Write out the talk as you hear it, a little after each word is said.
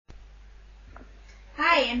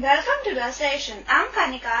Hi and welcome to the session. I'm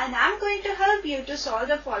Kanika and I'm going to help you to solve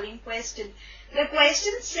the following question. The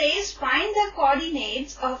question says find the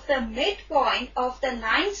coordinates of the midpoint of the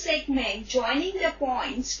line segment joining the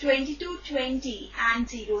points 22, 20 and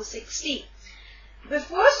 0, 60.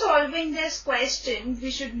 Before solving this question, we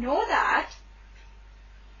should know that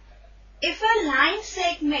if a line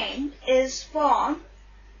segment is formed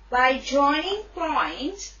by joining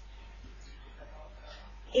points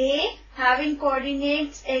A having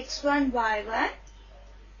coordinates x1, y1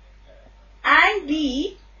 and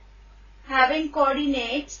B having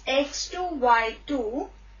coordinates x2, y2,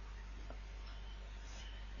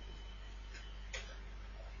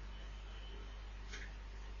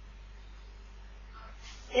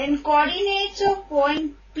 then coordinates of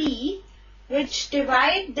point P which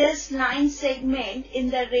divide this line segment in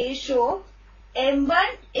the ratio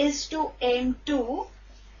m1 is to m2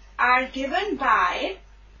 are given by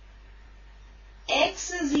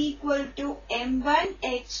x is equal to m1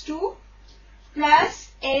 x2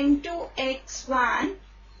 plus m2 x1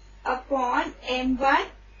 upon m1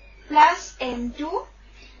 plus m2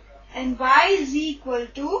 and y is equal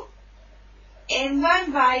to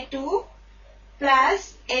m1 y2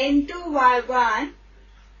 plus m2 y1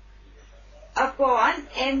 upon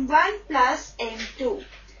m1 plus m2.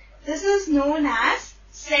 This is known as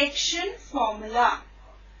section formula.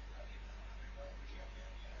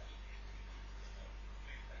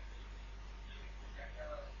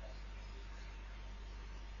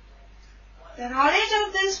 The knowledge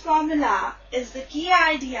of this formula is the key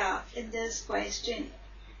idea in this question.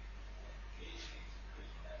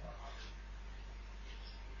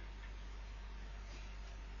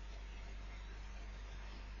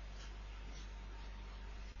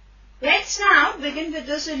 Let's now begin with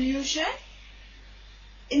the solution.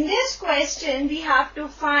 In this question, we have to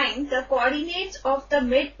find the coordinates of the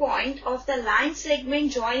midpoint of the line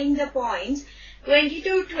segment joining the points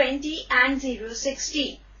 22, 20 and 0,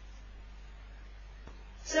 60.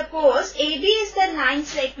 Suppose AB is the line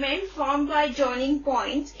segment formed by joining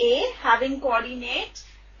points A having coordinates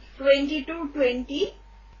 22, 20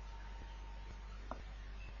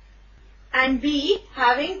 and B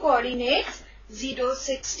having coordinates 0,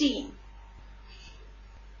 16.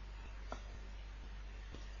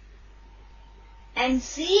 And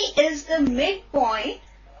C is the midpoint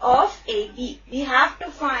of AB. We have to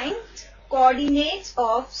find coordinates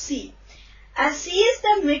of C. As C is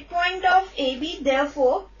the midpoint of AB,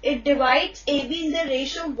 therefore, it divides AB in the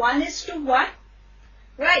ratio 1 is to 1.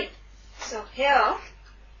 Right. So, here,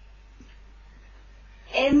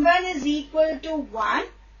 M1 is equal to 1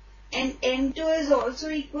 and M2 is also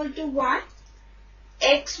equal to 1.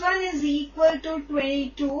 X1 is equal to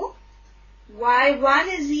 22.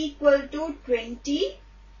 Y1 is equal to 20.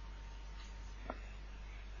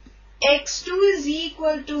 X2 is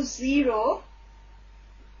equal to 0.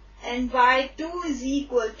 And y2 is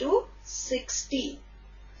equal to 60.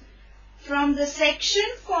 From the section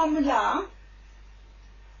formula,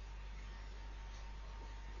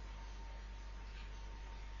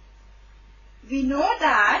 we know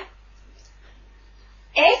that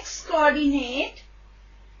x coordinate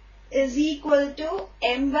is equal to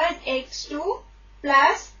m1 x2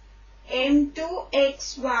 plus m2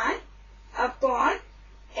 x1 upon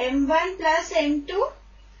m1 plus m2.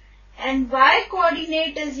 And y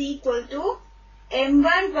coordinate is equal to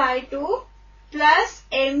m1 y2 plus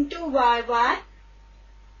m2 y1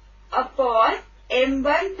 upon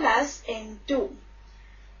m1 plus m2.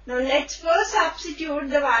 Now let's first substitute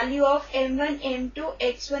the value of m1, m2,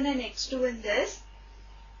 x1 and x2 in this.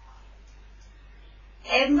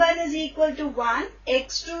 m1 is equal to 1,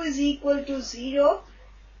 x2 is equal to 0,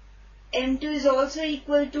 m2 is also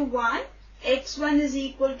equal to 1, x1 is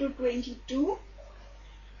equal to 22.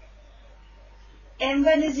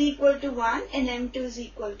 M1 is equal to 1 and M2 is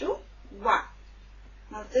equal to 1.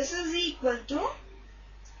 Now this is equal to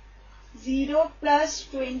 0 plus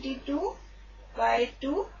 22 by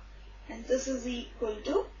 2 and this is equal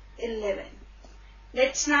to 11.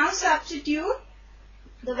 Let's now substitute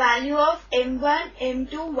the value of M1,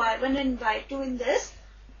 M2, Y1 and Y2 in this.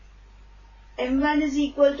 M1 is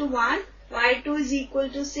equal to 1, Y2 is equal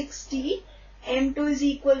to 60, M2 is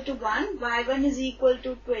equal to 1, Y1 is equal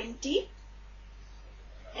to 20.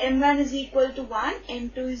 M1 is equal to 1,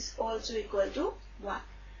 M2 is also equal to 1.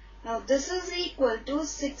 Now this is equal to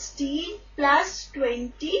 16 plus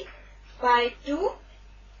 20 by 2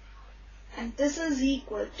 and this is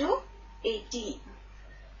equal to 18.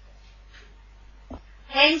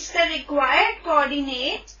 Hence the required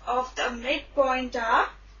coordinates of the midpoint are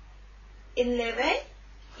 11,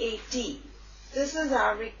 18. This is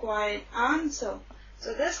our required answer.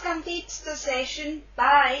 So this completes the session.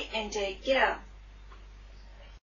 Bye and take care.